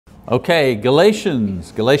Okay,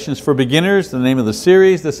 Galatians for Beginners, the name of the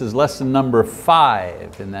series. This is lesson number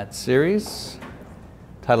 5 in that series.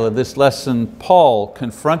 Title of this lesson, Paul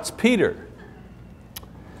Confronts Peter.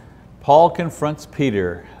 Paul confronts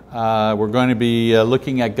Peter. We're going to be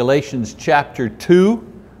looking at Galatians chapter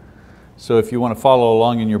 2. So if you want to follow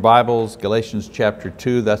along in your Bibles, Galatians chapter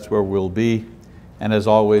 2, that's where we'll be. And as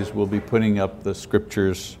always, we'll be putting up the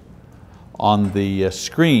scriptures on the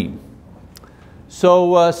screen.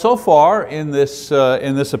 So far in this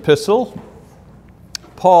epistle,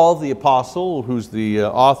 Paul the apostle, who's the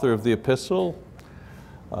author of the epistle,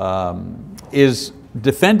 is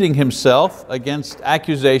defending himself against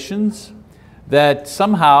accusations that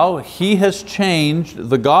somehow he has changed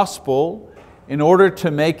the gospel in order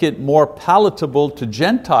to make it more palatable to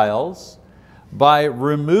Gentiles by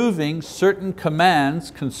removing certain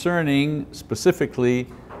commands concerning specifically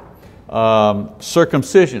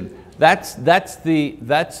circumcision. That's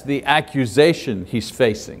the accusation he's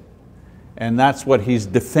facing, and that's what he's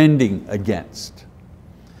defending against.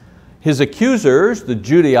 His accusers, the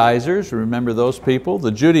Judaizers, remember those people? The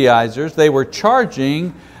Judaizers, they were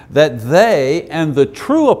charging that they and the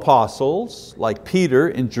true apostles, like Peter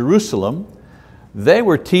in Jerusalem, they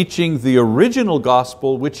were teaching the original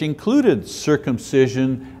gospel, which included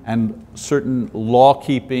circumcision and certain law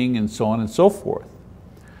keeping and so on and so forth.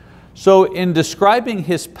 So in describing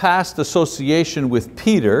his past association with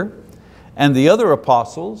Peter and the other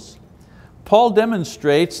apostles, Paul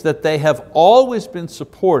demonstrates that they have always been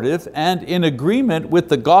supportive and in agreement with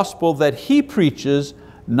the gospel that he preaches,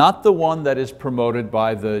 not the one that is promoted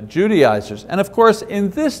by the Judaizers. And of course, in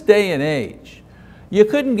this day and age, you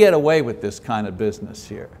couldn't get away with this kind of business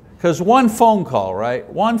here. Because one phone call, right?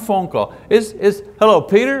 One phone call. Hello,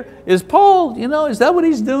 Peter, is Paul, is that what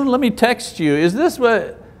he's doing? Let me text you. Is this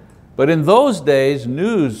what? But in those days,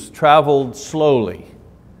 news traveled slowly.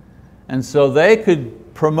 And so they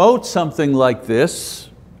could promote something like this,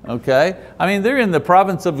 okay? I mean, they're in the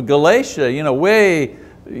province of Galatia, way,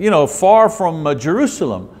 far from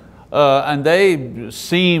Jerusalem. And they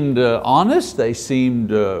seemed honest, they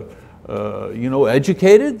seemed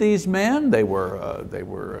educated, these men. They were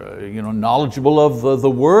knowledgeable of the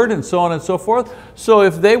word and so on and so forth. So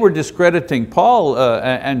if they were discrediting Paul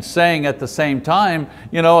and saying at the same time,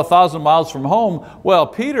 1,000 miles from home, well,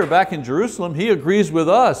 Peter back in Jerusalem, he agrees with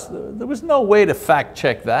us. There was no way to fact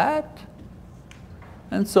check that.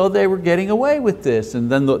 And so they were getting away with this.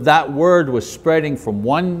 And then that word was spreading from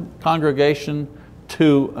one congregation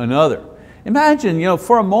to another. Imagine,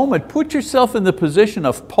 for a moment, put yourself in the position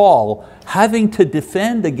of Paul having to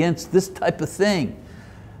defend against this type of thing,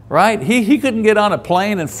 right? He couldn't get on a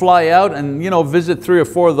plane and fly out and visit 3 or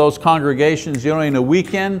 4 of those congregations in a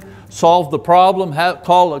weekend, solve the problem,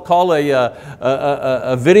 call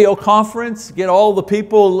a video conference, get all the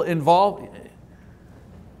people involved.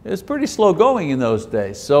 It was pretty slow going in those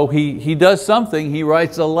days. So he does something, he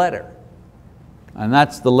writes a letter. And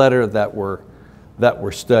that's the letter that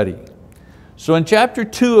we're studying. So in chapter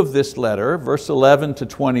 2 of this letter, verse 11 to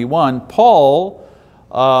 21, Paul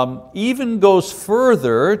even goes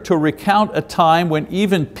further to recount a time when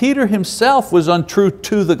even Peter himself was untrue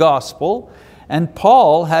to the gospel, and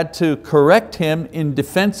Paul had to correct him in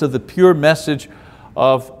defense of the pure message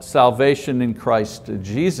of salvation in Christ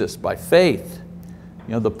Jesus by faith.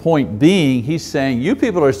 The point being, he's saying, you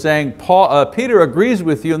people are saying Peter agrees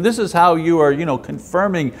with you, and this is how you are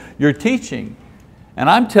confirming your teaching. And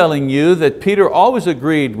I'm telling you that Peter always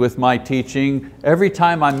agreed with my teaching every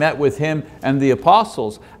time I met with him and the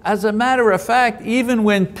apostles. As a matter of fact, even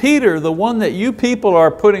when Peter, the one that you people are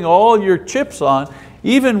putting all your chips on,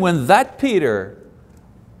 even when that Peter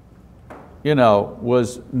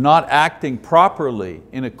was not acting properly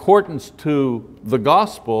in accordance to the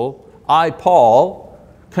gospel, I, Paul,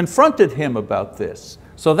 confronted him about this.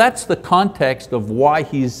 So that's the context of why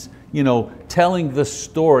he's telling the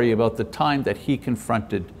story about the time that he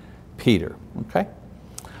confronted Peter, okay?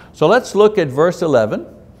 So let's look at verse 11.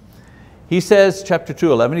 He says, chapter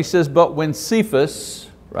 2:11, he says, but when Cephas,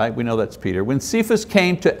 right, we know that's Peter, when Cephas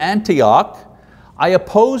came to Antioch, I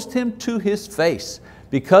opposed him to his face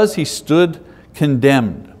because he stood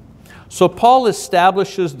condemned. So Paul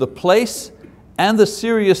establishes the place and the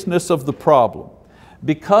seriousness of the problem.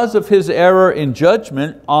 Because of his error in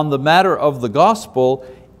judgment on the matter of the gospel,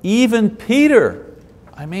 even Peter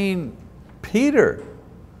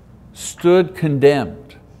stood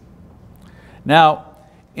condemned. Now,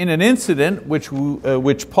 in an incident which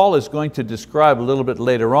Paul is going to describe a little bit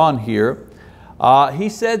later on here, he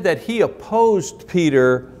said that he opposed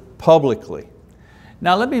Peter publicly.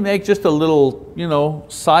 Now let me make just a little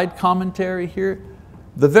side commentary here.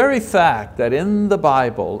 The very fact that in the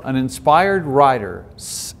Bible an inspired writer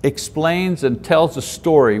explains and tells a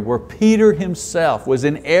story where Peter himself was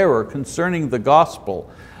in error concerning the gospel,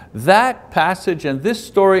 that passage and this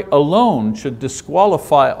story alone should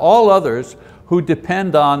disqualify all others who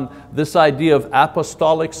depend on this idea of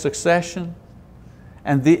apostolic succession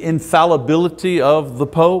and the infallibility of the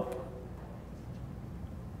Pope.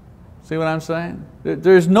 See what I'm saying?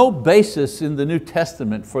 There's no basis in the New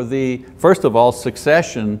Testament for the, first of all,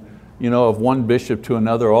 succession of one bishop to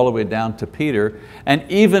another all the way down to Peter, and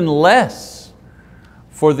even less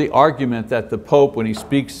for the argument that the Pope, when he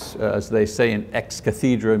speaks, as they say in ex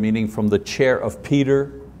cathedra, meaning from the chair of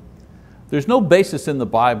Peter, there's no basis in the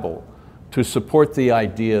Bible to support the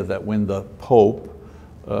idea that when the Pope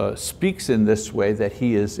speaks in this way that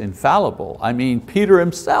he is infallible. I mean, Peter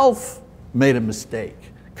himself made a mistake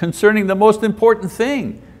concerning the most important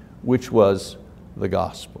thing, which was the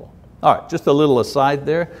gospel. All right, just a little aside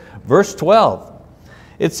there. Verse 12,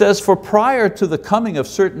 it says, "For prior to the coming of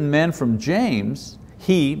certain men from James,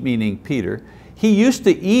 he," meaning Peter, "he used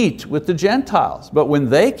to eat with the Gentiles, but when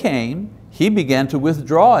they came, he began to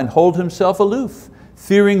withdraw and hold himself aloof,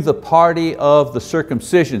 fearing the party of the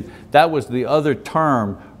circumcision." That was the other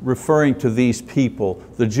term referring to these people,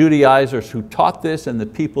 the Judaizers who taught this and the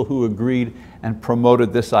people who agreed and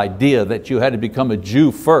promoted this idea that you had to become a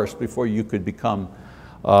Jew first before you could become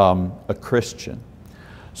a Christian.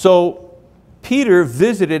 So Peter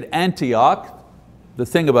visited Antioch. The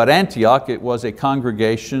thing about Antioch, it was a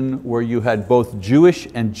congregation where you had both Jewish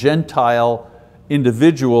and Gentile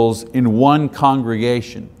individuals in one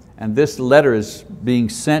congregation. And this letter is being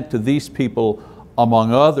sent to these people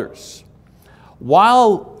among others.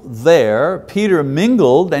 While there, Peter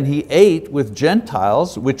mingled and he ate with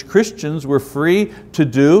Gentiles, which Christians were free to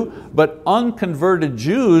do, but unconverted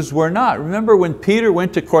Jews were not. Remember when Peter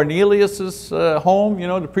went to Cornelius' home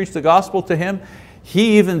to preach the gospel to him?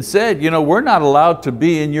 He even said, we're not allowed to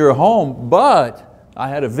be in your home, but I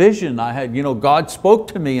had a vision. God spoke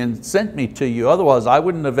to me and sent me to you. Otherwise, I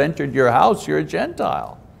wouldn't have entered your house. You're a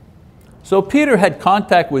Gentile. So Peter had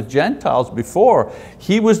contact with Gentiles before.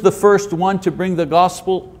 He was the first one to bring the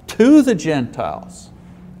gospel to the Gentiles.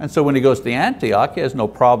 And so when he goes to Antioch, he has no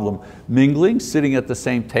problem mingling, sitting at the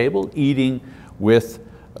same table, eating with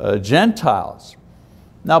Gentiles.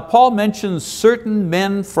 Now Paul mentions certain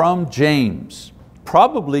men from James.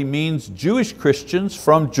 Probably means Jewish Christians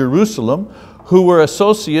from Jerusalem who were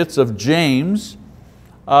associates of James,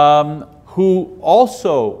 who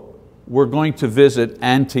also were going to visit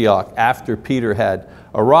Antioch after Peter had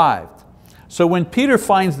arrived. So when Peter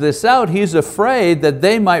finds this out, he's afraid that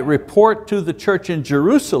they might report to the church in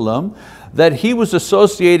Jerusalem that he was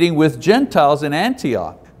associating with Gentiles in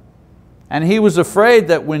Antioch. And he was afraid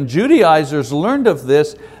that when Judaizers learned of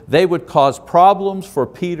this, they would cause problems for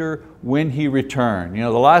Peter when he returned. The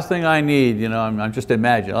last thing I need, I'm just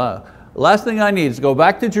imagining, the last thing I need is to go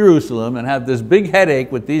back to Jerusalem and have this big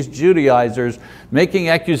headache with these Judaizers making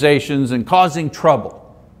accusations and causing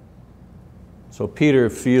trouble. So Peter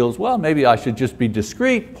feels, well, maybe I should just be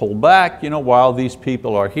discreet, pull back, while these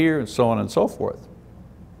people are here, and so on and so forth.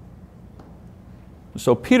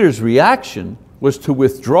 So Peter's reaction was to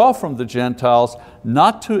withdraw from the Gentiles,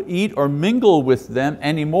 not to eat or mingle with them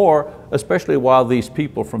anymore, especially while these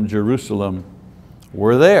people from Jerusalem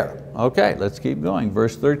were there. Okay, let's keep going.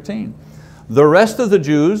 Verse 13. "The rest of the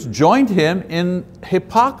Jews joined him in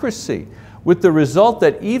hypocrisy, with the result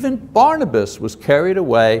that even Barnabas was carried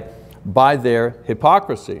away by their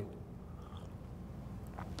hypocrisy."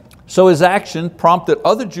 So his action prompted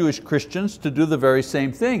other Jewish Christians to do the very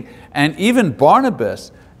same thing. And even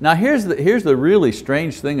Barnabas, now here's the really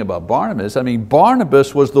strange thing about Barnabas.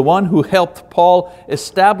 Barnabas was the one who helped Paul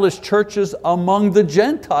establish churches among the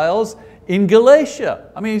Gentiles in Galatia.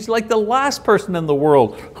 He's like the last person in the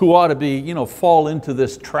world who ought to be, fall into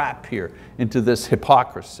this trap here, into this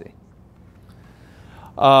hypocrisy.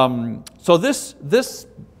 So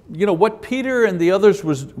what Peter and the others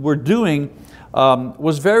were doing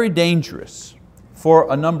was very dangerous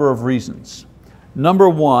for a number of reasons. Number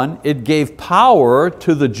one, it gave power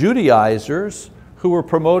to the Judaizers who were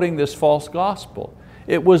promoting this false gospel.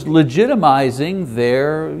 It was legitimizing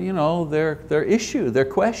their issue, their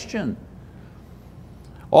question.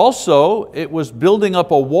 Also, it was building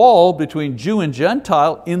up a wall between Jew and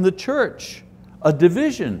Gentile in the church, a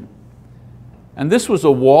division. And this was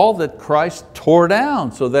a wall that Christ tore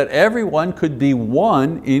down so that everyone could be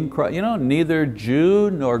one in Christ. Neither Jew,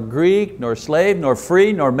 nor Greek, nor slave, nor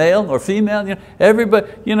free, nor male, nor female. Everybody,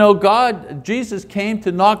 Jesus came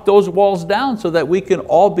to knock those walls down so that we can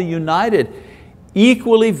all be united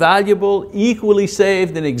equally valuable, equally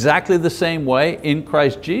saved in exactly the same way in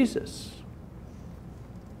Christ Jesus.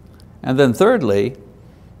 And then thirdly,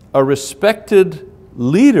 a respected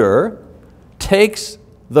leader takes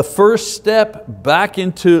the first step back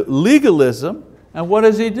into legalism, and what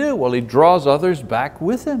does he do? Well, he draws others back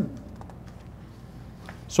with him.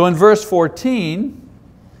 So in verse 14,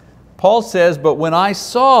 Paul says, "But when I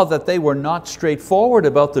saw that they were not straightforward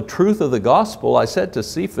about the truth of the gospel, I said to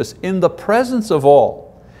Cephas in the presence of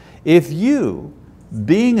all, if you,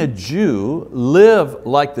 being a Jew, live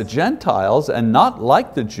like the Gentiles and not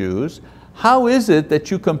like the Jews, how is it that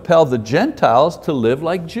you compel the Gentiles to live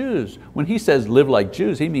like Jews?" When he says live like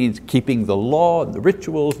Jews, he means keeping the law, the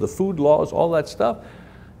rituals, the food laws, all that stuff.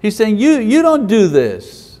 He's saying, you don't do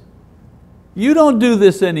this. You don't do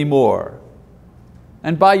this anymore.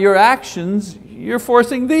 And by your actions, you're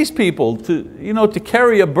forcing these people to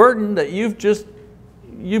carry a burden that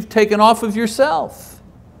you've taken off of yourself.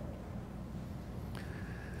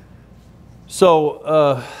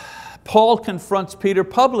 So Paul confronts Peter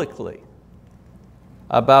publicly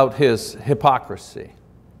about his hypocrisy.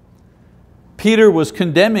 Peter was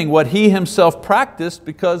condemning what he himself practiced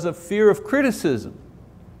because of fear of criticism.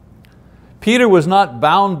 Peter was not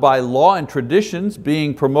bound by law and traditions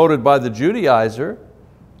being promoted by the Judaizers,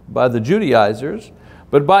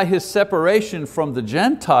 but by his separation from the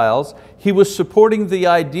Gentiles, he was supporting the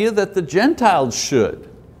idea that the Gentiles should.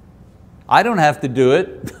 I don't have to do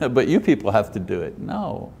it, but you people have to do it.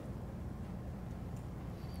 No.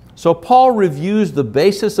 So Paul reviews the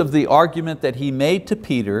basis of the argument that he made to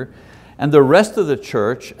Peter and the rest of the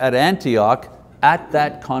church at Antioch at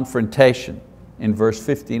that confrontation in verse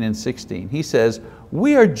 15 and 16. He says,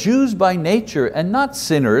 "We are Jews by nature and not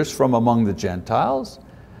sinners from among the Gentiles.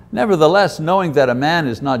 Nevertheless, knowing that a man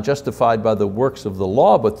is not justified by the works of the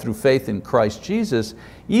law, but through faith in Christ Jesus,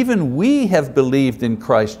 even we have believed in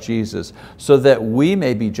Christ Jesus, so that we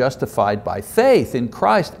may be justified by faith in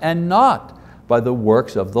Christ and not by the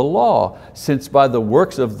works of the law, since by the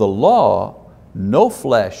works of the law, no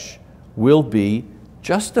flesh will be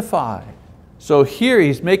justified." So here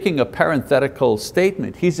he's making a parenthetical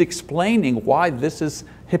statement. He's explaining why this is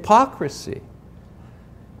hypocrisy.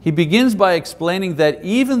 He begins by explaining that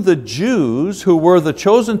even the Jews who were the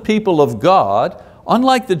chosen people of God,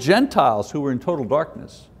 unlike the Gentiles who were in total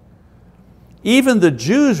darkness, even the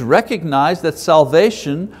Jews recognized that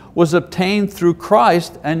salvation was obtained through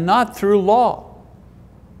Christ and not through law.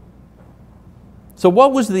 So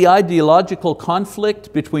what was the ideological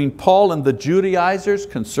conflict between Paul and the Judaizers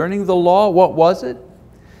concerning the law? What was it?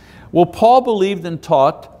 Well, Paul believed and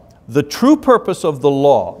taught the true purpose of the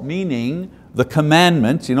law, meaning the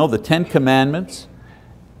commandments, the 10 commandments,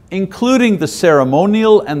 including the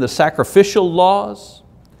ceremonial and the sacrificial laws.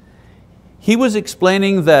 He was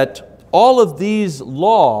explaining that all of these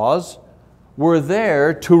laws were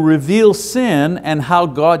there to reveal sin and how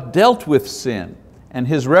God dealt with sin. And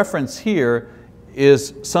his reference here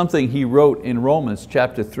is something he wrote in Romans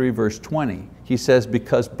chapter 3, verse 20. He says,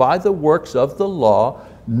 "Because by the works of the law,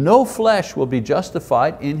 no flesh will be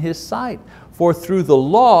justified in His sight. For through the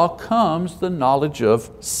law comes the knowledge of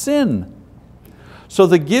sin." So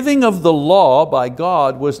the giving of the law by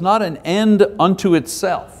God was not an end unto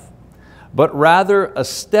itself, but rather a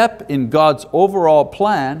step in God's overall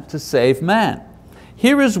plan to save man.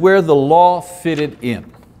 Here is where the law fitted in.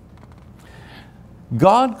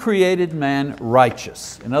 God created man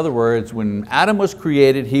righteous. In other words, when Adam was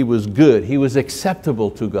created, he was good, he was acceptable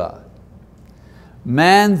to God.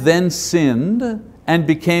 Man then sinned and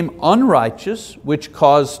became unrighteous, which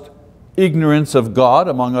caused ignorance of God,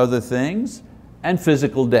 among other things, and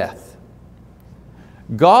physical death.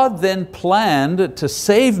 God then planned to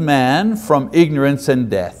save man from ignorance and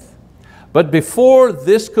death. But before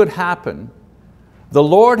this could happen, the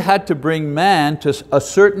Lord had to bring man to a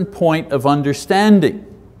certain point of understanding.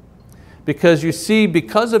 Because you see,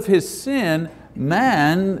 because of his sin,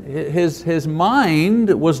 man, his mind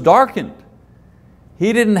was darkened.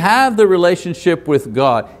 He didn't have the relationship with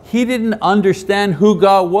God. He didn't understand who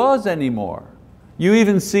God was anymore. You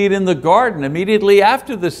even see it in the garden immediately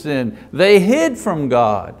after the sin. They hid from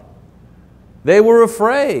God. They were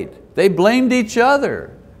afraid. They blamed each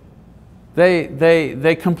other.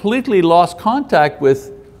 They completely lost contact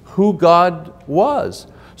with who God was.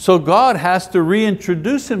 So God has to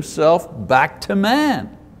reintroduce Himself back to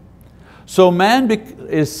man. So man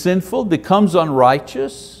is sinful, becomes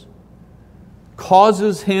unrighteous,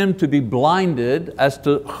 causes him to be blinded as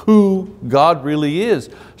to who God really is.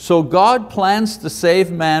 So God plans to save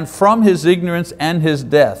man from his ignorance and his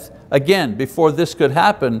death. Again, before this could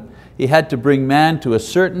happen, he had to bring man to a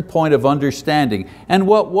certain point of understanding. And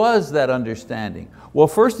what was that understanding? Well,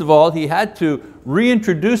 first of all, he had to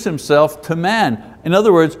reintroduce himself to man. In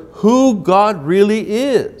other words, who God really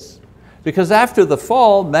is. Because after the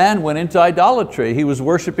fall, man went into idolatry. He was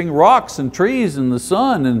worshiping rocks and trees and the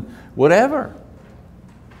sun and whatever.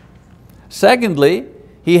 Secondly,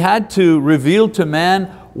 he had to reveal to man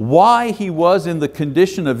why he was in the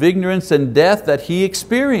condition of ignorance and death that he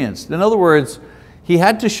experienced. In other words, he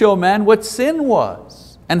had to show man what sin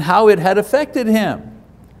was and how it had affected him.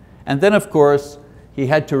 And then of course, he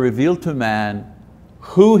had to reveal to man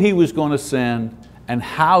who he was going to send and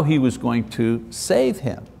how he was going to save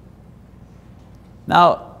him.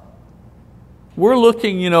 Now, we're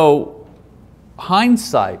looking,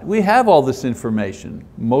 hindsight. We have all this information.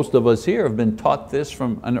 Most of us here have been taught this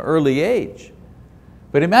from an early age.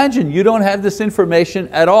 But imagine you don't have this information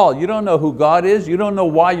at all. You don't know who God is. You don't know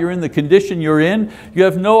why you're in the condition you're in. You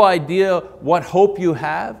have no idea what hope you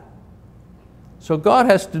have. So God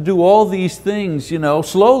has to do all these things,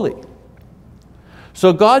 slowly.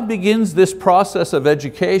 So God begins this process of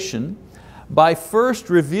education by first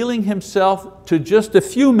revealing Himself to just a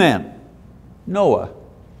few men. Noah,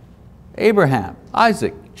 Abraham,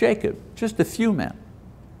 Isaac, Jacob, just a few men.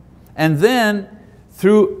 And then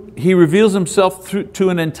He reveals Himself to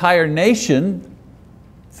an entire nation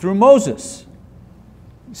through Moses.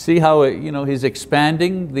 See how He's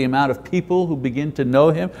expanding the amount of people who begin to know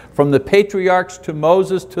Him, from the patriarchs to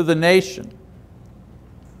Moses to the nation.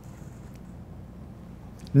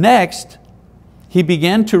 Next, He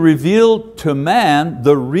began to reveal to man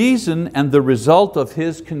the reason and the result of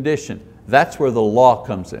his condition. That's where the law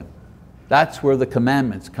comes in. That's where the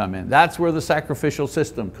commandments come in. That's where the sacrificial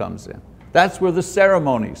system comes in. That's where the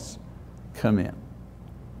ceremonies come in.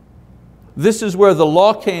 This is where the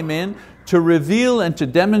law came in to reveal and to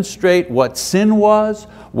demonstrate what sin was,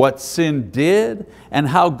 what sin did, and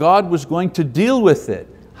how God was going to deal with it.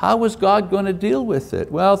 How was God going to deal with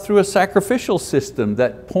it? Well, through a sacrificial system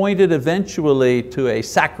that pointed eventually to a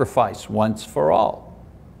sacrifice once for all.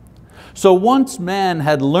 So once man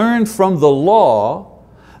had learned from the law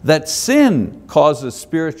that sin causes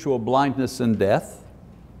spiritual blindness and death,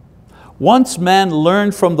 once man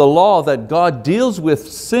learned from the law that God deals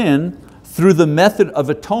with sin through the method of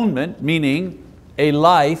atonement, meaning a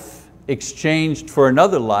life exchanged for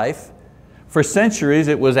another life. For centuries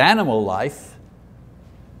it was animal life.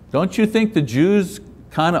 Don't you think the Jews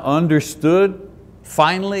kind of understood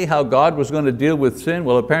finally how God was going to deal with sin?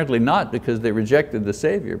 Well, apparently not, because they rejected the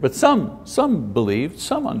Savior. But some believed,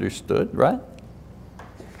 some understood, right?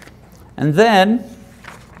 And then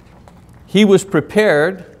he was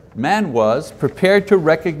prepared, man was prepared to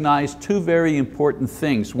recognize two very important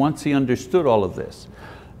things once he understood all of this.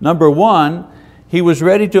 Number one, he was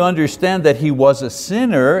ready to understand that he was a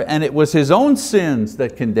sinner and it was his own sins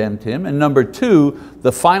that condemned him. And number two,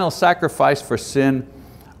 the final sacrifice for sin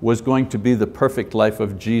was going to be the perfect life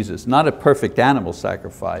of Jesus. Not a perfect animal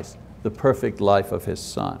sacrifice, the perfect life of His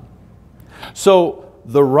Son. So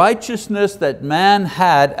the righteousness that man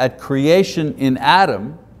had at creation in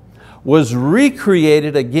Adam was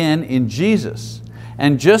recreated again in Jesus.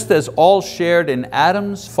 And just as all shared in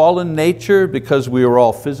Adam's fallen nature because we were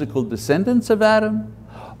all physical descendants of Adam,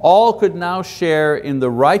 all could now share in the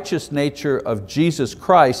righteous nature of Jesus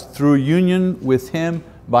Christ through union with Him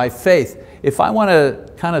by faith. If I want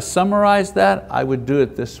to kind of summarize that, I would do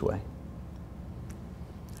it this way.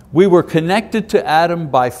 We were connected to Adam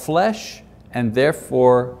by flesh, and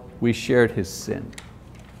therefore we shared his sin.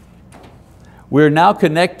 We're now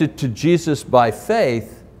connected to Jesus by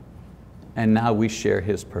faith, and now we share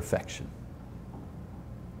His perfection.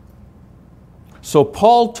 So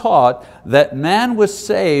Paul taught that man was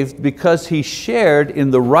saved because he shared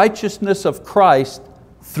in the righteousness of Christ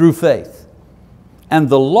through faith. And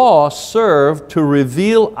the law served to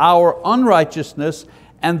reveal our unrighteousness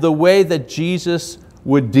and the way that Jesus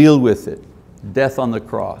would deal with it. Death on the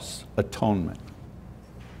cross, atonement.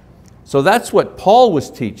 So that's what Paul was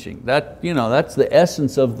teaching. That's the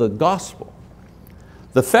essence of the gospel.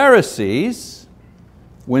 The Pharisees,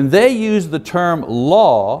 when they used the term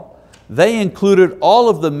law, they included all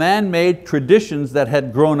of the man-made traditions that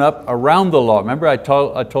had grown up around the law. Remember I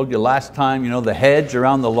told you last time, the hedge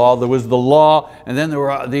around the law, there was the law, and then there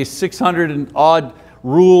were these 600 and odd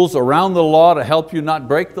rules around the law to help you not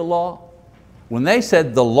break the law. When they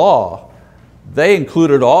said the law, they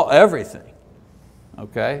included everything.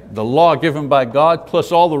 Okay? The law given by God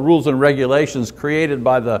plus all the rules and regulations created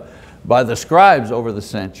by the scribes over the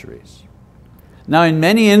centuries. Now in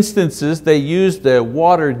many instances they used a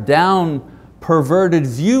watered down perverted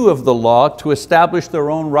view of the law to establish their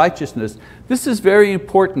own righteousness. This is very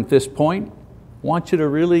important, this point. I want you to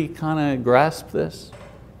really kind of grasp this.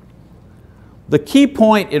 The key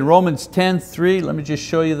point in Romans 10:3, let me just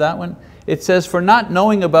show you that one. It says, for not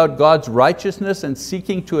knowing about God's righteousness and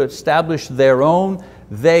seeking to establish their own,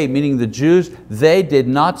 they, meaning the Jews, they did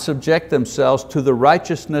not subject themselves to the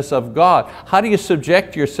righteousness of God. How do you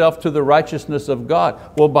subject yourself to the righteousness of God?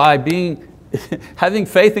 Well, by having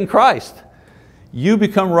faith in Christ. You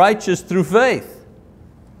become righteous through faith.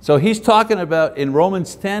 So he's talking about, in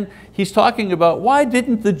Romans 10, he's talking about why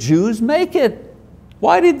didn't the Jews make it?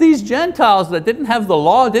 Why did these Gentiles that didn't have the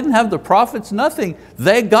law, didn't have the prophets, nothing,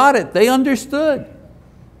 they got it, they understood.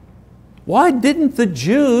 Why didn't the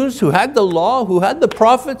Jews who had the law, who had the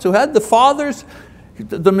prophets, who had the fathers,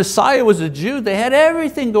 the Messiah was a Jew, they had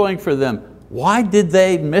everything going for them. Why did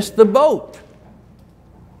they miss the boat?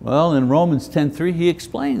 Well, in Romans 10:3 he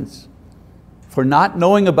explains, for not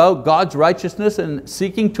knowing about God's righteousness and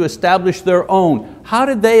seeking to establish their own. How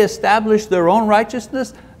did they establish their own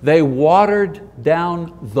righteousness? They watered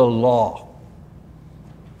down the law.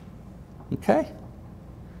 Okay?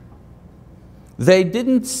 They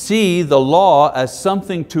didn't see the law as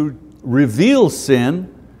something to reveal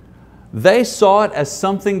sin. They saw it as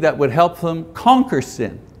something that would help them conquer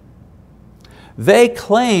sin. They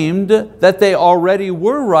claimed that they already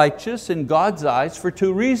were righteous in God's eyes for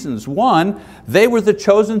two reasons. One, they were the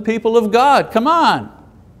chosen people of God. Come on.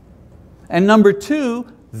 And number two,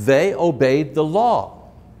 they obeyed the law.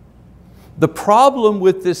 The problem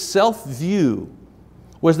with this self-view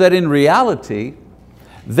was that in reality,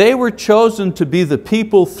 they were chosen to be the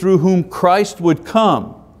people through whom Christ would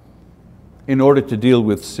come in order to deal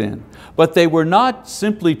with sin. But they were not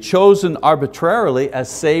simply chosen arbitrarily as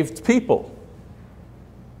saved people.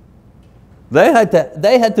 They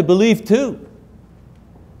had to believe too.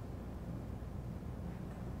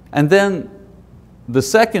 And then the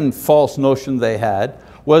second false notion they had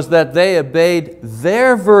was that they obeyed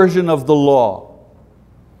their version of the law.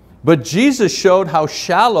 But Jesus showed how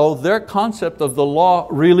shallow their concept of the law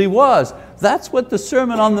really was. That's what the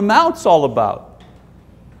Sermon on the Mount's all about.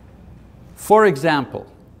 For example,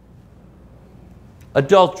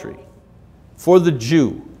 adultery for the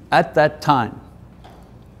Jew at that time.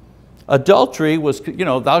 Adultery was,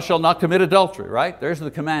 thou shalt not commit adultery, right? There's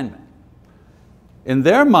the commandment. In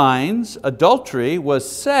their minds, adultery was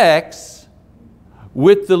sex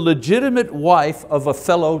with the legitimate wife of a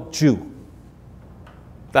fellow Jew.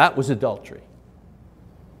 That was adultery.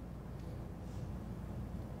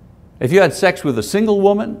 If you had sex with a single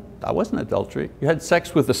woman, that wasn't adultery. You had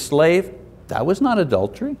sex with a slave, that was not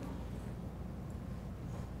adultery.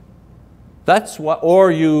 That's what,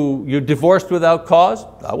 or you divorced without cause,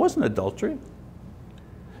 that wasn't adultery.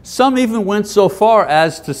 Some even went so far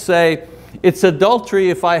as to say, it's adultery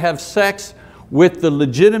if I have sex with the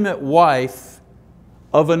legitimate wife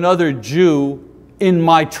of another Jew in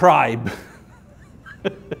my tribe.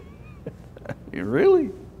 Really?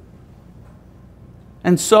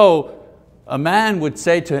 And so a man would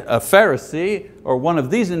say to a Pharisee, or one of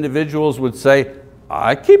these individuals would say,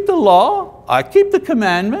 I keep the law, I keep the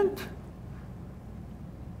commandment.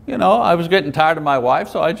 I was getting tired of my wife,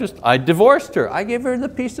 so I divorced her. I gave her the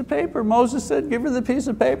piece of paper. Moses said, give her the piece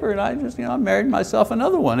of paper, and I married myself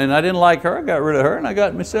another one, and I didn't like her, I got rid of her, and I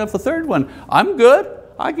got myself a third one. I'm good,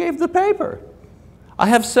 I gave the paper. I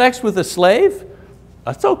have sex with a slave,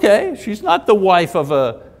 that's okay. She's not the wife of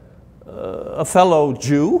a fellow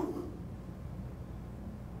Jew.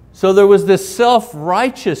 So there was this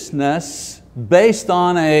self-righteousness based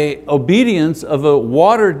on an obedience of a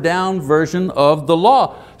watered down version of the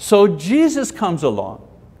law. So Jesus comes along.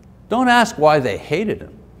 Don't ask why they hated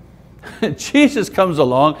Him. Jesus comes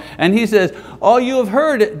along and He says, oh, you have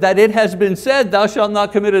heard that it has been said, thou shalt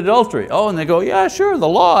not commit adultery. Oh, and they go, yeah, sure, the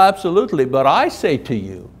law, absolutely. But I say to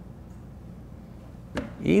you,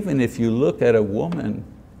 even if you look at a woman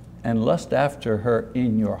and lust after her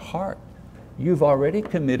in your heart, you've already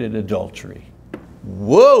committed adultery.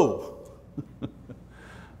 Whoa!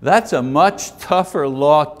 That's a much tougher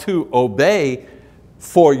law to obey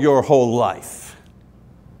for your whole life.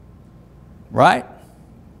 Right?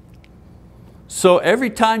 So every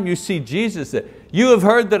time you see Jesus say, you have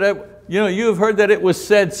heard that it was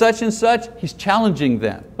said such and such, He's challenging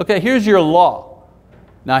them. Okay, here's your law.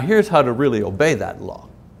 Now here's how to really obey that law.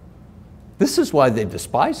 This is why they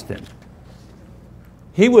despised Him.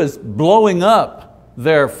 He was blowing up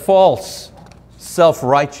their false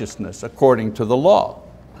self-righteousness according to the law.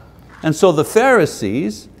 And so the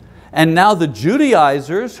Pharisees, and now the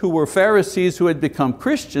Judaizers, who were Pharisees who had become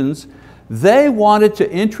Christians, they wanted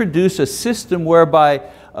to introduce a system whereby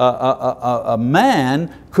a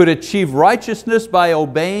man could achieve righteousness by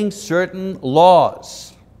obeying certain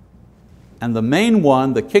laws. And the main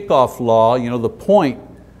one, the kickoff law, the point,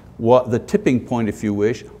 the tipping point if you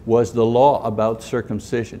wish, was the law about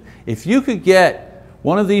circumcision. If you could get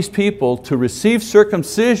one of these people to receive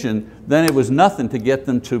circumcision, then it was nothing to get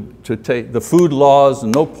them to take the food laws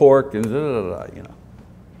and no pork and the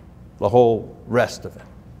whole rest of it.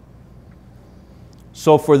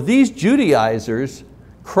 So for these Judaizers,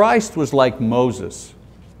 Christ was like Moses.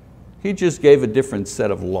 He just gave a different set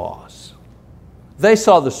of laws. They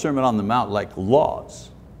saw the Sermon on the Mount like laws.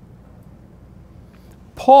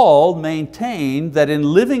 Paul maintained that in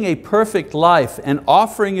living a perfect life and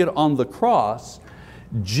offering it on the cross,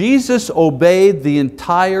 Jesus obeyed the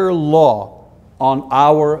entire law on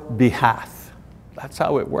our behalf. That's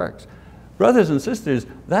how it works. Brothers and sisters,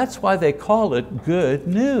 that's why they call it good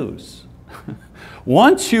news.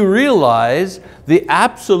 Once you realize the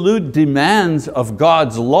absolute demands of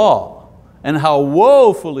God's law and how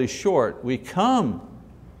woefully short we come,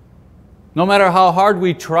 no matter how hard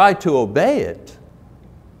we try to obey it,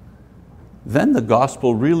 then the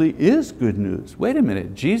gospel really is good news. Wait a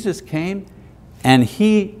minute, Jesus came and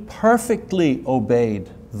He perfectly obeyed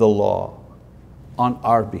the law on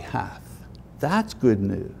our behalf. That's good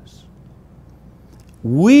news.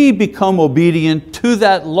 We become obedient to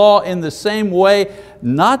that law in the same way,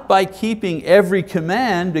 not by keeping every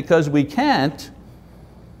command because we can't.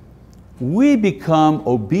 We become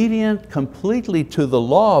obedient completely to the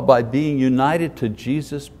law by being united to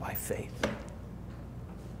Jesus by faith.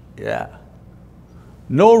 Yeah.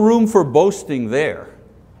 No room for boasting there.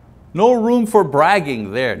 No room for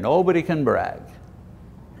bragging there. Nobody can brag.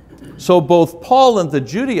 So both Paul and the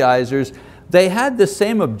Judaizers, they had the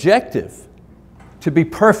same objective, to be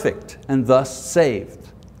perfect and thus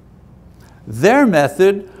saved. Their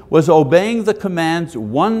method was obeying the commands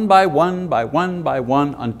one by one by one by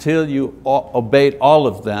one until you obeyed all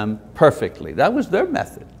of them perfectly. That was their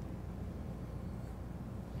method.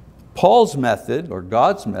 Paul's method, or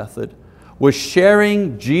God's method, was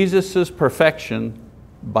sharing Jesus' perfection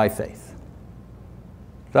by faith.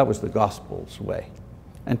 That was the gospel's way.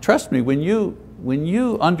 And trust me, when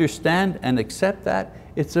you understand and accept that,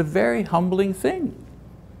 it's a very humbling thing.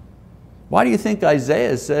 Why do you think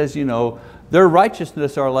Isaiah says, their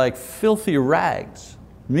righteousness are like filthy rags?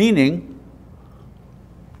 Meaning,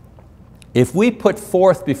 if we put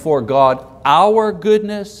forth before God our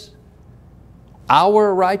goodness,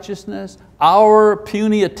 our righteousness, our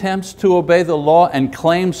puny attempts to obey the law and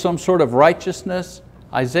claim some sort of righteousness,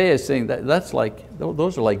 Isaiah is saying that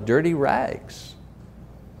those are like dirty rags.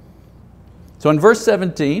 So in verse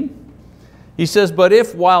 17, he says, but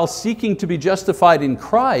if while seeking to be justified in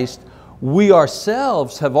Christ, we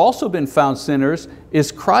ourselves have also been found sinners,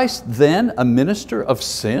 is Christ then a minister of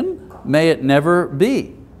sin? May it never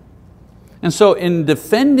be. And so in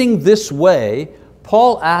defending this way,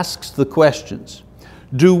 Paul asks the questions.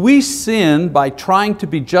 Do we sin by trying to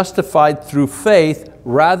be justified through faith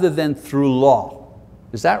rather than through law?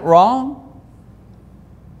 Is that wrong?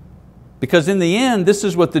 Because in the end, this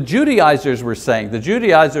is what the Judaizers were saying. The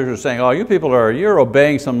Judaizers were saying, oh, you people you're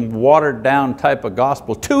obeying some watered down type of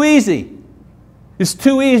gospel. Too easy. It's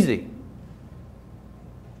too easy.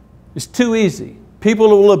 It's too easy. People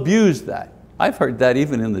will abuse that. I've heard that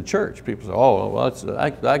even in the church. People say, oh, well,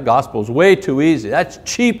 that gospel is way too easy. That's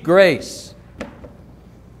cheap grace.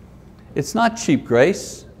 It's not cheap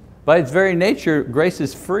grace. By its very nature, grace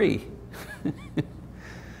is free.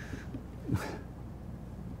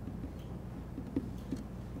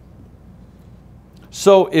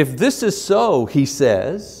 So if this is so, he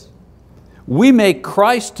says, we make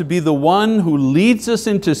Christ to be the one who leads us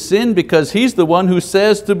into sin because He's the one who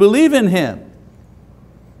says to believe in Him.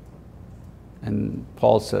 And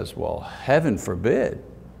Paul says, well, heaven forbid.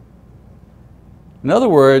 In other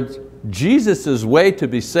words, Jesus' way to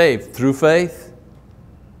be saved through faith,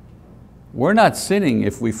 we're not sinning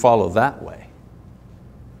if we follow that way.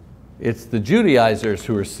 It's the Judaizers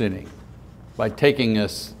who are sinning by taking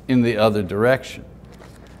us in the other direction.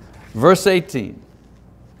 Verse 18,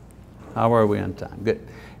 how are we on time? Good.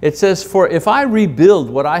 It says, for if I rebuild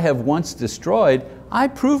what I have once destroyed, I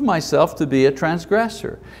prove myself to be a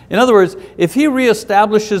transgressor. In other words, if He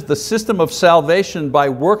reestablishes the system of salvation by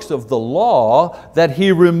works of the law that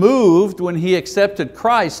He removed when He accepted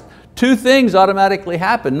Christ, two things automatically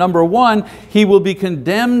happen. Number one, He will be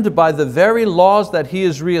condemned by the very laws that He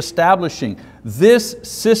is reestablishing. This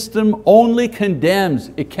system only condemns,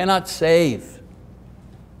 it cannot save.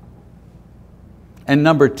 And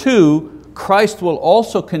number two, Christ will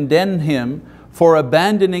also condemn him for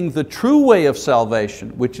abandoning the true way of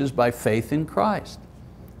salvation, which is by faith in Christ.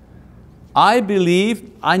 I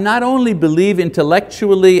not only believe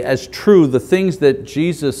intellectually as true the things that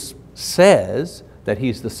Jesus says, that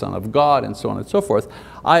He's the Son of God and so on and so forth,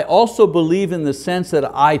 I also believe in the sense that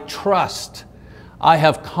I trust, I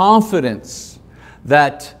have confidence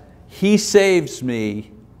that He saves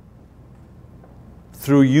me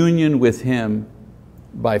through union with Him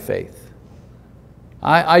by faith.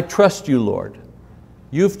 I trust You, Lord.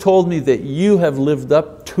 You've told me that You have lived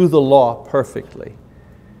up to the law perfectly,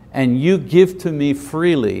 and You give to me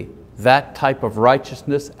freely that type of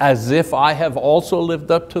righteousness as if I have also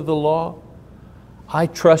lived up to the law. I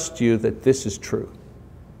trust You that this is true,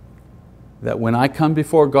 that when I come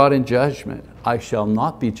before God in judgment, I shall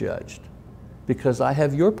not be judged, because I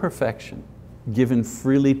have Your perfection given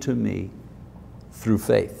freely to me through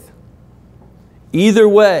faith. Either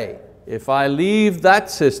way, if I leave that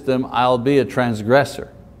system, I'll be a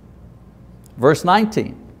transgressor. Verse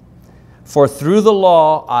 19, for through the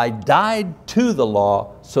law I died to the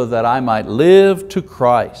law so that I might live to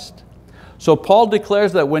Christ. So Paul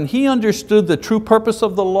declares that when he understood the true purpose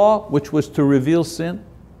of the law, which was to reveal sin,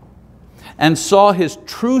 and saw his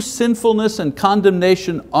true sinfulness and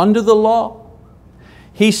condemnation under the law,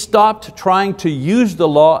 he stopped trying to use the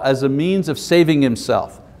law as a means of saving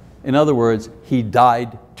himself. In other words, he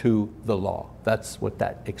died to the law. That's what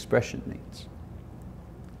that expression means.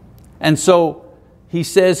 And so he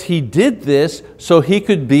says he did this so he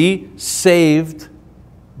could be saved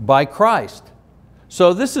by Christ.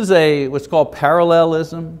 So this is what's called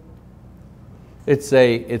parallelism. It's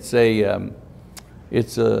a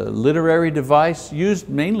literary device used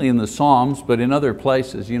mainly in the Psalms, but in other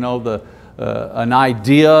places. You know, an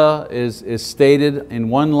idea is stated in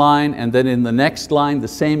one line, and then in the next line the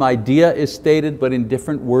same idea is stated but in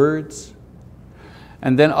different words.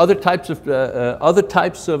 And then other types of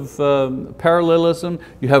parallelism,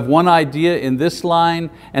 you have one idea in this line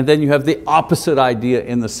and then you have the opposite idea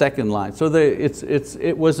in the second line. So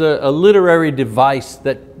it was a literary device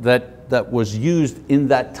that was used in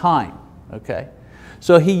that time. Okay?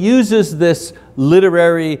 So he uses this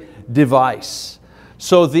literary device.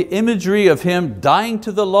 So the imagery of him dying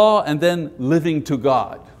to the law and then living to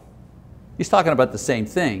God. He's talking about the same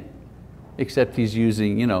thing, except he's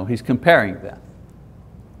using, he's comparing them.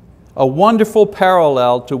 A wonderful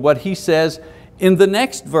parallel to what he says in the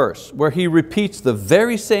next verse, where he repeats the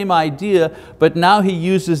very same idea, but now he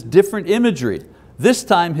uses different imagery. This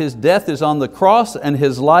time his death is on the cross and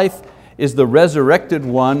his life is the resurrected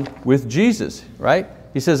one with Jesus, right?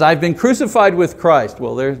 He says, I've been crucified with Christ.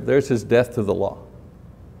 Well, there's his death to the law.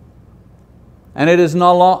 And it is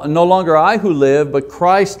no longer I who live, but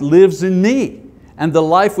Christ lives in me. And the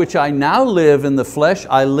life which I now live in the flesh,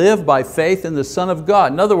 I live by faith in the Son of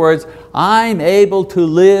God. In other words, I'm able to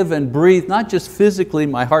live and breathe, not just physically,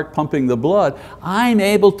 my heart pumping the blood, I'm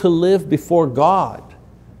able to live before God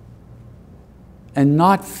and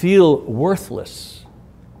not feel worthless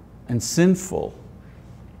and sinful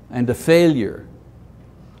and a failure.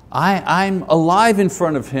 I'm alive in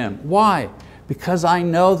front of Him. Why? Because I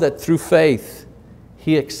know that through faith,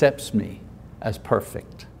 He accepts me as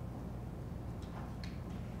perfect.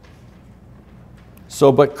 So,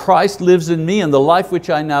 but Christ lives in me, and the life which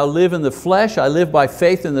I now live in the flesh, I live by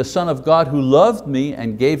faith in the Son of God who loved me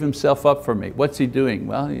and gave Himself up for me. What's He doing?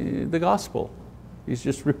 Well, the gospel. He's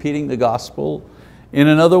just repeating the gospel in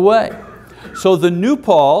another way. So the new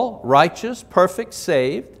Paul, righteous, perfect,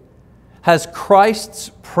 saved, has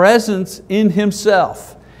Christ's presence in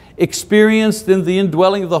himself, experienced in the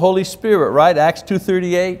indwelling of the Holy Spirit, right? Acts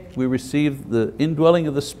 2:38, we receive the indwelling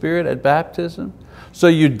of the Spirit at baptism. So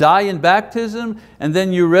you die in baptism and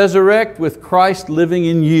then you resurrect with Christ living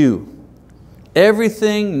in you.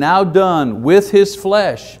 Everything now done with His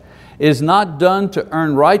flesh is not done to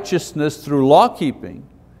earn righteousness through law keeping,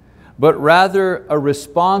 but rather a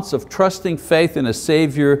response of trusting faith in a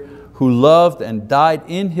Savior who loved and died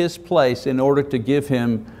in His place in order to give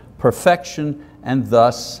him perfection and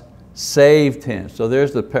thus saved him. So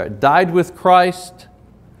there's died with Christ,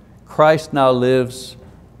 Christ now lives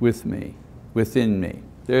with me, within me.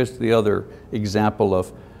 There's the other example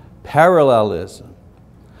of parallelism.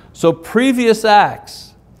 So previous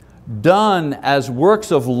acts done as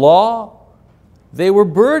works of law, they were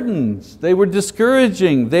burdens, they were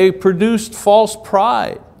discouraging, they produced false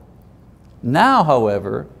pride. Now,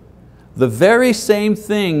 however, the very same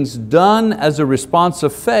things done as a response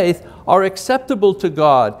of faith are acceptable to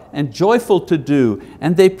God and joyful to do,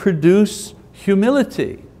 and they produce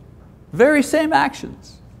humility. Very same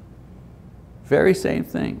actions, very same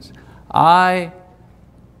things. I,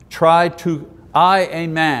 a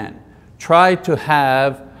man, try to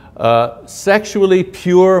have a sexually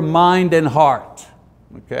pure mind and heart.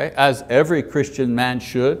 okay, as every Christian man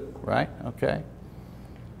should, right? Okay.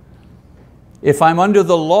 If I'm under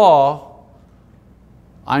the law,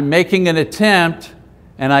 I'm making an attempt,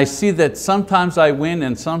 and I see that sometimes I win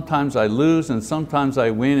and sometimes I lose, and sometimes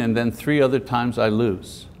I win and then 3 other times I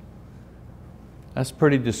lose. That's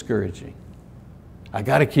pretty discouraging. I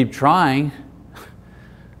got to keep trying.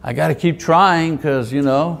 I got to keep trying because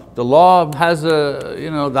the law has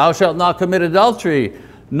thou shalt not commit adultery,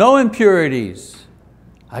 no impurities.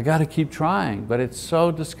 I got to keep trying, but it's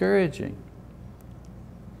so discouraging.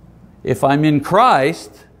 If I'm in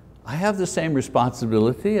Christ, I have the same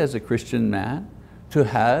responsibility as a Christian man to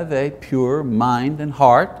have a pure mind and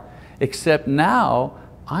heart, except now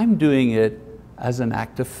I'm doing it as an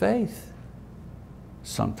act of faith.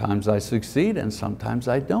 Sometimes I succeed and sometimes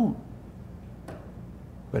I don't.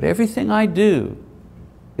 But everything I do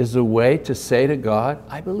is a way to say to God,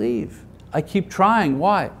 I believe. I keep trying,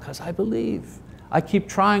 why? Because I believe. I keep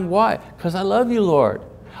trying, why? Because I love you, Lord.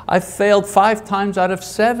 I've failed 5 times out of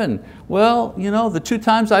 7. Well, the 2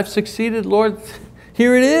 times I've succeeded, Lord,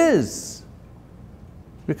 here it is.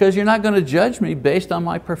 Because you're not going to judge me based on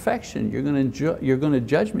my perfection. You're going to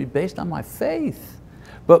judge me based on my faith.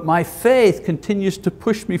 But my faith continues to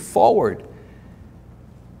push me forward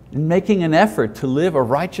in making an effort to live a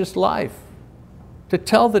righteous life, to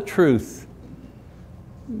tell the truth,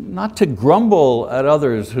 not to grumble at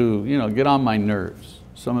others who get on my nerves.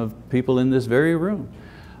 Some of people in this very room.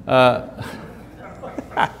 You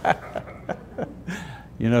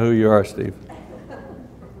know who you are, Steve.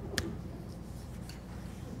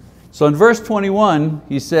 So in verse 21,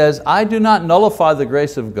 he says, I do not nullify the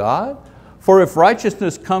grace of God, for if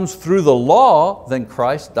righteousness comes through the law, then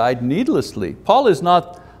Christ died needlessly. Paul is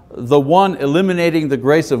not the one eliminating the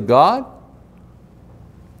grace of God.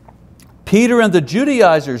 Peter and the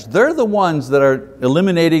Judaizers, they're the ones that are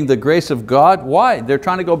eliminating the grace of God. Why? They're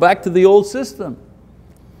trying to go back to the old system.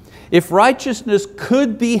 If righteousness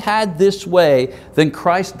could be had this way, then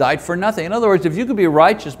Christ died for nothing. In other words, if you could be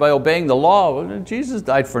righteous by obeying the law, well, Jesus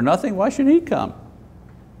died for nothing, why should He come?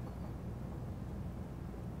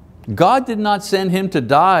 God did not send Him to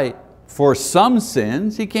die for some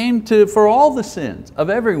sins, He came for all the sins of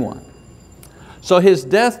everyone. So His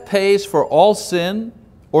death pays for all sin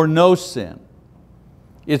or no sin.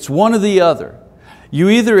 It's one or the other. You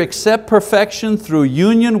either accept perfection through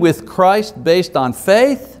union with Christ based on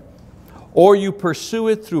faith, or you pursue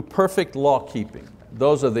it through perfect law keeping.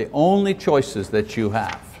 Those are the only choices that you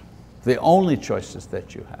have. The only choices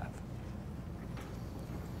that you have.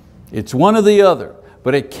 It's one or the other,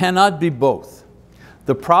 but it cannot be both.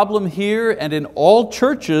 The problem here and in all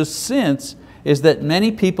churches since is that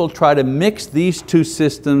many people try to mix these 2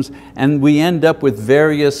 systems, and we end up with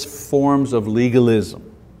various forms of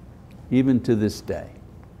legalism, even to this day.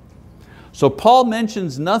 So Paul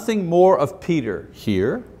mentions nothing more of Peter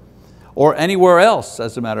here, or anywhere else,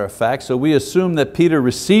 as a matter of fact. So we assume that Peter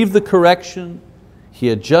received the correction, he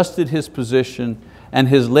adjusted his position, and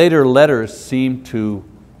his later letters seem to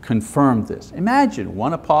confirm this. Imagine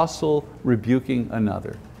one apostle rebuking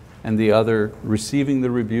another, and the other receiving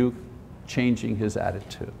the rebuke, changing his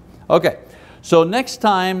attitude. Okay, so next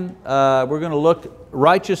time we're going to look,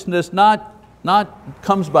 righteousness not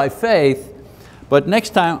comes by faith, but next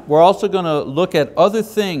time we're also going to look at other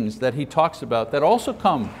things that he talks about that also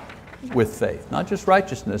come with faith, not just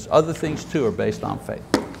righteousness, other things too are based on faith.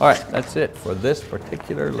 All right, that's it for this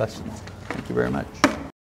particular lesson. Thank you very much.